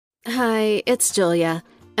Hi, it's Julia,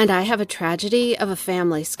 and I have a tragedy of a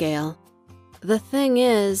family scale. The thing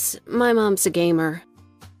is, my mom's a gamer,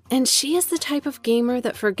 and she is the type of gamer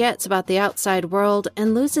that forgets about the outside world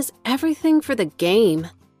and loses everything for the game.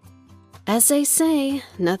 As they say,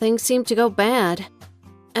 nothing seemed to go bad.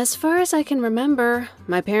 As far as I can remember,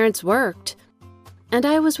 my parents worked, and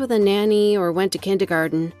I was with a nanny or went to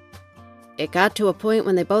kindergarten. It got to a point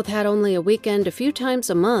when they both had only a weekend a few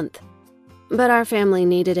times a month. But our family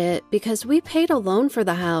needed it because we paid a loan for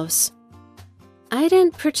the house. I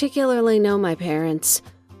didn't particularly know my parents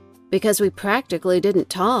because we practically didn't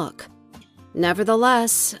talk.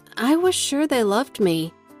 Nevertheless, I was sure they loved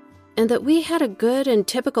me and that we had a good and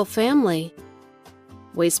typical family.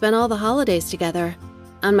 We spent all the holidays together.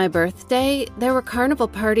 On my birthday, there were carnival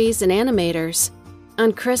parties and animators.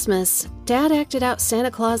 On Christmas, Dad acted out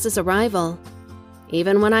Santa Claus's arrival,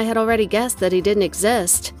 even when I had already guessed that he didn't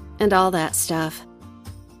exist. And all that stuff.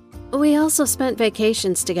 We also spent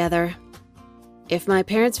vacations together. If my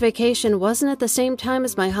parents' vacation wasn't at the same time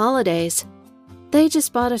as my holidays, they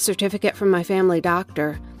just bought a certificate from my family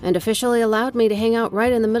doctor and officially allowed me to hang out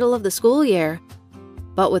right in the middle of the school year,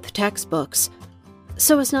 but with textbooks,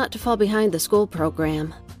 so as not to fall behind the school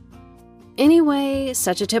program. Anyway,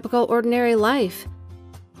 such a typical ordinary life.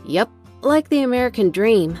 Yep, like the American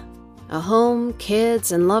dream. A home,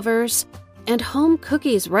 kids, and lovers, and home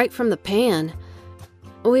cookies right from the pan.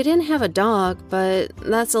 We didn't have a dog, but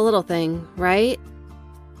that's a little thing, right?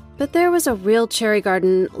 But there was a real cherry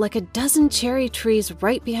garden, like a dozen cherry trees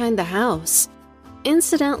right behind the house.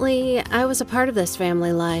 Incidentally, I was a part of this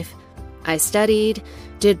family life. I studied,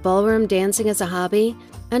 did ballroom dancing as a hobby,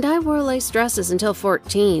 and I wore lace dresses until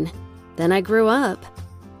 14. Then I grew up.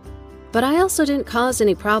 But I also didn't cause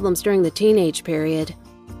any problems during the teenage period.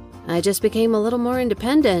 I just became a little more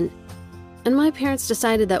independent, and my parents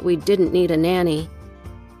decided that we didn't need a nanny.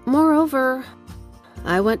 Moreover,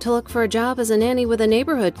 I went to look for a job as a nanny with the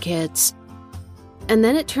neighborhood kids. And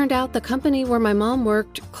then it turned out the company where my mom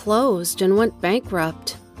worked closed and went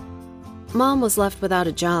bankrupt. Mom was left without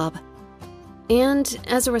a job. And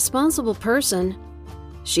as a responsible person,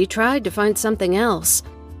 she tried to find something else.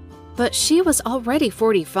 But she was already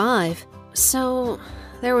 45, so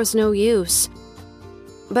there was no use.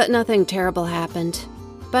 But nothing terrible happened.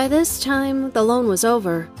 By this time, the loan was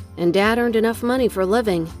over, and Dad earned enough money for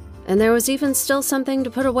living, and there was even still something to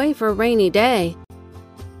put away for a rainy day.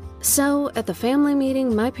 So, at the family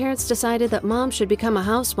meeting, my parents decided that Mom should become a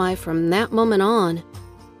housewife from that moment on.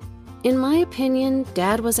 In my opinion,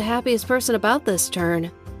 Dad was the happiest person about this turn.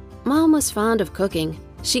 Mom was fond of cooking.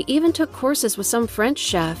 She even took courses with some French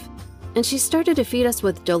chef, and she started to feed us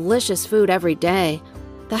with delicious food every day.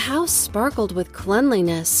 The house sparkled with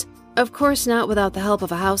cleanliness. Of course not without the help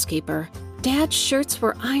of a housekeeper. Dad's shirts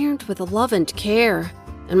were ironed with love and care,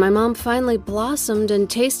 and my mom finally blossomed and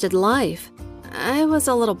tasted life. I was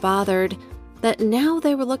a little bothered that now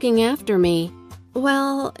they were looking after me.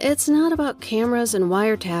 Well, it's not about cameras and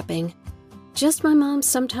wiretapping. Just my mom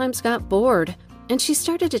sometimes got bored, and she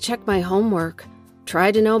started to check my homework,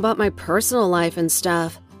 tried to know about my personal life and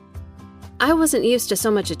stuff. I wasn't used to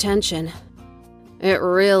so much attention. It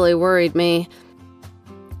really worried me.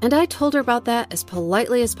 And I told her about that as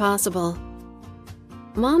politely as possible.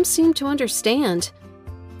 Mom seemed to understand,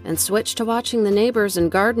 and switched to watching the neighbors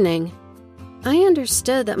and gardening. I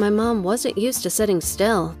understood that my mom wasn't used to sitting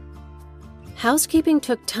still. Housekeeping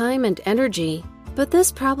took time and energy, but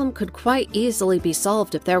this problem could quite easily be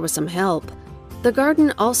solved if there was some help. The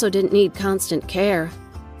garden also didn't need constant care.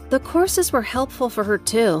 The courses were helpful for her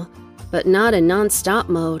too, but not in non-stop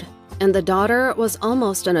mode, and the daughter was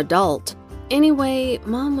almost an adult. Anyway,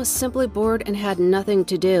 Mom was simply bored and had nothing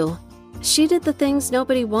to do. She did the things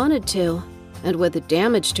nobody wanted to, and with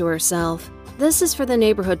damage to herself. This is for the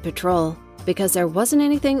neighborhood patrol, because there wasn't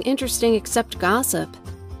anything interesting except gossip.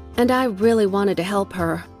 And I really wanted to help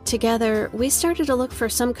her. Together, we started to look for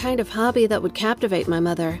some kind of hobby that would captivate my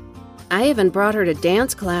mother. I even brought her to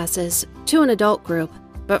dance classes, to an adult group,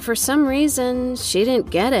 but for some reason, she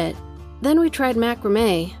didn't get it. Then we tried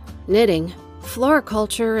macrame, knitting,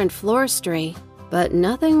 floriculture, and floristry, but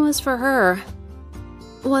nothing was for her.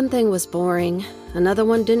 One thing was boring, another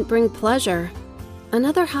one didn't bring pleasure.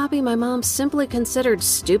 Another hobby my mom simply considered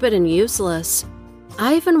stupid and useless.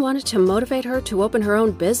 I even wanted to motivate her to open her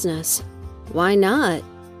own business. Why not?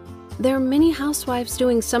 There are many housewives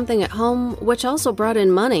doing something at home which also brought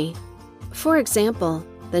in money. For example,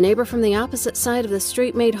 the neighbor from the opposite side of the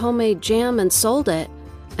street made homemade jam and sold it.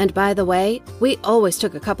 And by the way, we always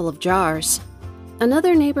took a couple of jars.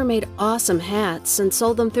 Another neighbor made awesome hats and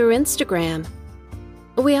sold them through Instagram.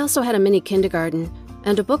 We also had a mini kindergarten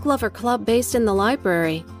and a book lover club based in the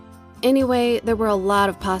library. Anyway, there were a lot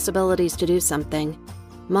of possibilities to do something.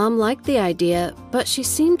 Mom liked the idea, but she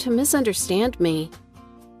seemed to misunderstand me.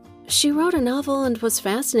 She wrote a novel and was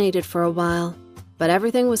fascinated for a while, but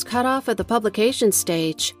everything was cut off at the publication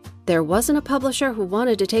stage. There wasn't a publisher who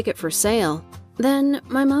wanted to take it for sale. Then,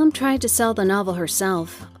 my mom tried to sell the novel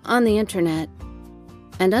herself, on the internet.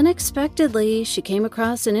 And unexpectedly, she came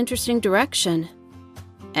across an interesting direction.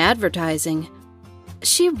 Advertising.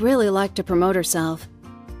 She really liked to promote herself.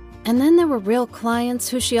 And then there were real clients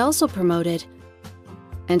who she also promoted.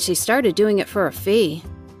 And she started doing it for a fee.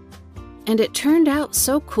 And it turned out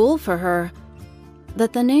so cool for her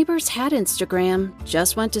that the neighbors had Instagram,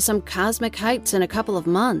 just went to some cosmic heights in a couple of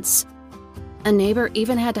months. A neighbor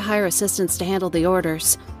even had to hire assistants to handle the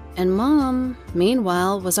orders. And Mom,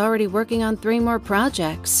 meanwhile, was already working on 3 more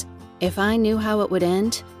projects. If I knew how it would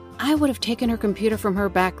end, I would have taken her computer from her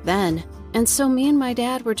back then. And so me and my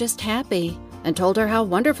dad were just happy and told her how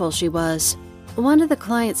wonderful she was. One of the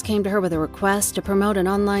clients came to her with a request to promote an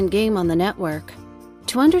online game on the network.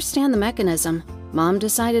 To understand the mechanism, Mom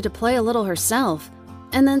decided to play a little herself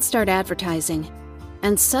and then start advertising.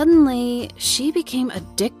 And suddenly, she became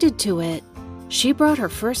addicted to it. She brought her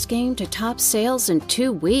first game to top sales in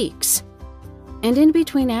 2 weeks. And in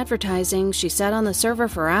between advertising, she sat on the server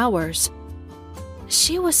for hours.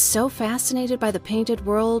 She was so fascinated by the painted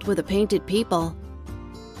world with the painted people.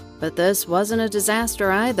 But this wasn't a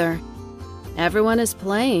disaster either. Everyone is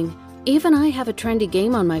playing. Even I have a trendy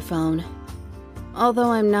game on my phone.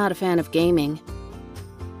 Although I'm not a fan of gaming.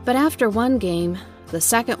 But after one game, the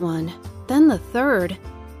second one, then the third,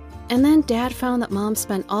 and then Dad found that Mom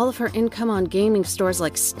spent all of her income on gaming stores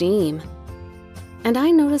like Steam. And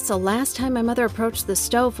I noticed the last time my mother approached the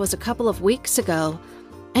stove was a couple of weeks ago,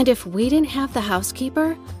 and if we didn't have the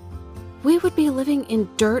housekeeper, we would be living in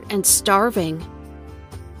dirt and starving.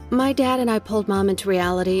 My dad and I pulled Mom into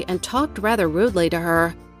reality and talked rather rudely to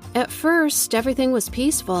her. At first, everything was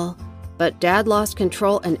peaceful, but Dad lost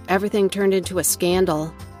control and everything turned into a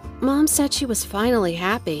scandal. Mom said she was finally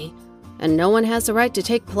happy, and no one has the right to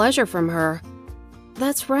take pleasure from her.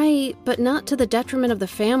 That's right, but not to the detriment of the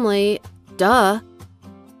family. Duh.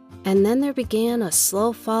 And then there began a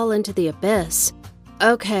slow fall into the abyss.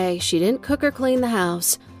 Okay, she didn't cook or clean the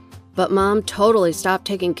house, but Mom totally stopped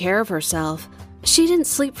taking care of herself. She didn't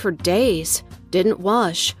sleep for days, didn't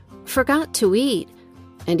wash, forgot to eat,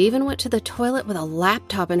 and even went to the toilet with a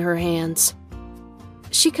laptop in her hands.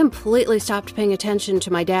 She completely stopped paying attention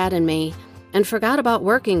to my dad and me, and forgot about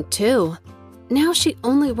working too. Now she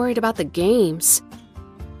only worried about the games.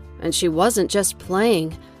 And she wasn't just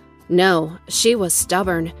playing. No, she was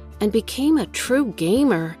stubborn and became a true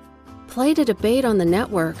gamer. Played a debate on the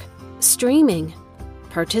network, streaming,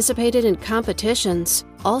 participated in competitions,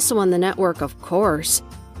 also on the network of course,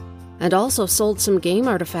 and also sold some game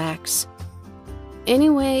artifacts.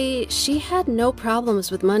 Anyway, she had no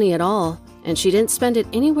problems with money at all, and she didn't spend it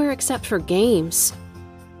anywhere except for games.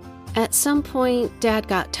 At some point, Dad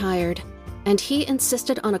got tired, and he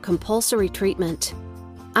insisted on a compulsory treatment.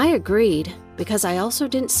 I agreed, because I also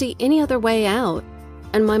didn't see any other way out,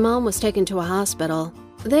 and my mom was taken to a hospital.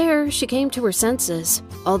 There, she came to her senses,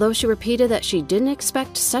 although she repeated that she didn't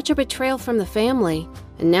expect such a betrayal from the family,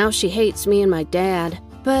 and now she hates me and my dad.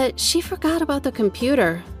 But she forgot about the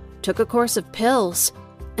computer, took a course of pills,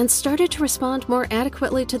 and started to respond more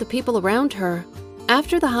adequately to the people around her.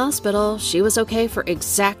 After the hospital, she was okay for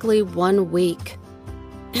exactly 1 week.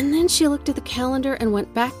 And then she looked at the calendar and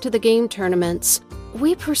went back to the game tournaments.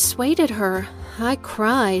 We persuaded her. I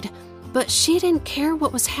cried, but she didn't care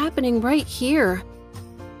what was happening right here.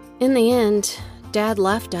 In the end, Dad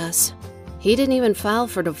left us. He didn't even file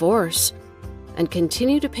for divorce, and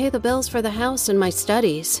continued to pay the bills for the house and my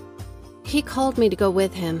studies. He called me to go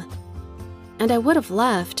with him. And I would have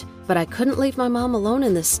left, but I couldn't leave my mom alone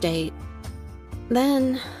in this state.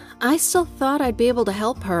 Then, I still thought I'd be able to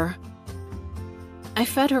help her. I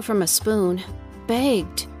fed her from a spoon,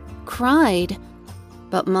 begged, cried,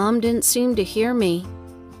 but Mom didn't seem to hear me.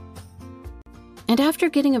 And after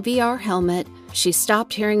getting a VR helmet, she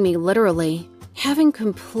stopped hearing me literally, having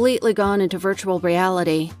completely gone into virtual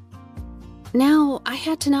reality. Now, I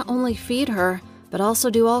had to not only feed her, but also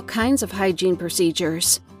do all kinds of hygiene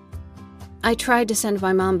procedures. I tried to send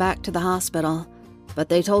my mom back to the hospital, but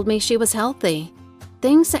they told me she was healthy.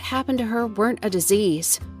 Things that happened to her weren't a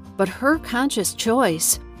disease, but her conscious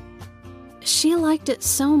choice. She liked it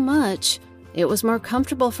so much, it was more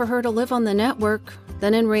comfortable for her to live on the network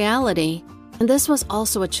than in reality. And this was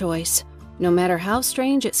also a choice, no matter how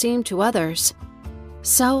strange it seemed to others.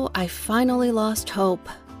 So I finally lost hope.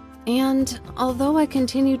 And although I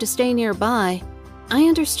continued to stay nearby, I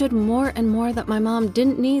understood more and more that my mom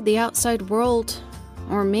didn't need the outside world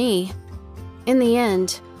or me. In the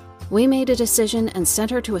end, we made a decision and sent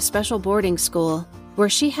her to a special boarding school where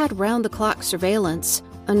she had round-the-clock surveillance,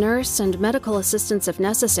 a nurse and medical assistance if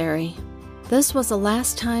necessary. This was the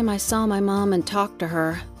last time I saw my mom and talked to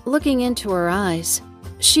her, looking into her eyes.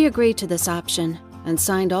 She agreed to this option and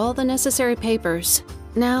signed all the necessary papers.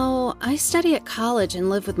 Now, I study at college and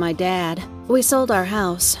live with my dad. We sold our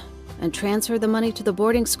house and transferred the money to the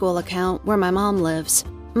boarding school account where my mom lives.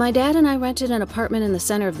 My dad and I rented an apartment in the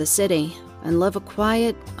center of the city and live a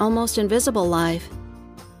quiet, almost invisible life.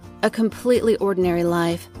 A completely ordinary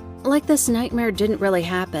life. Like this nightmare didn't really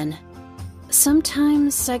happen.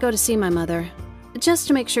 Sometimes I go to see my mother, just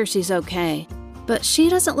to make sure she's okay. But she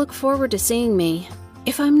doesn't look forward to seeing me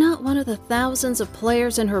if I'm not one of the thousands of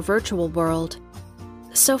players in her virtual world.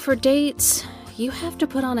 So for dates, you have to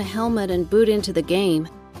put on a helmet and boot into the game.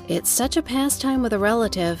 It's such a pastime with a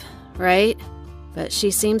relative, right? But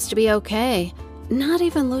she seems to be okay, not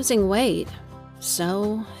even losing weight.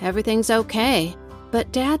 So everything's okay.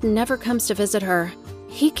 But Dad never comes to visit her.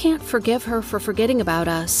 He can't forgive her for forgetting about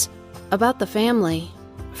us, about the family,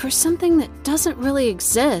 for something that doesn't really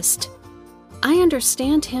exist. I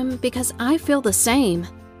understand him because I feel the same,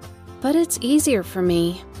 but it's easier for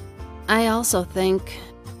me. I also think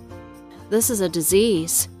this is a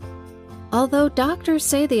disease, although doctors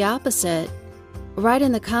say the opposite. Write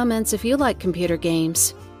in the comments if you like computer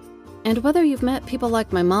games, and whether you've met people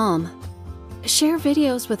like my mom. Share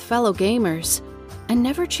videos with fellow gamers, and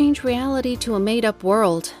never change reality to a made-up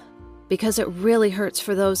world, because it really hurts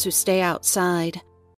for those who stay outside.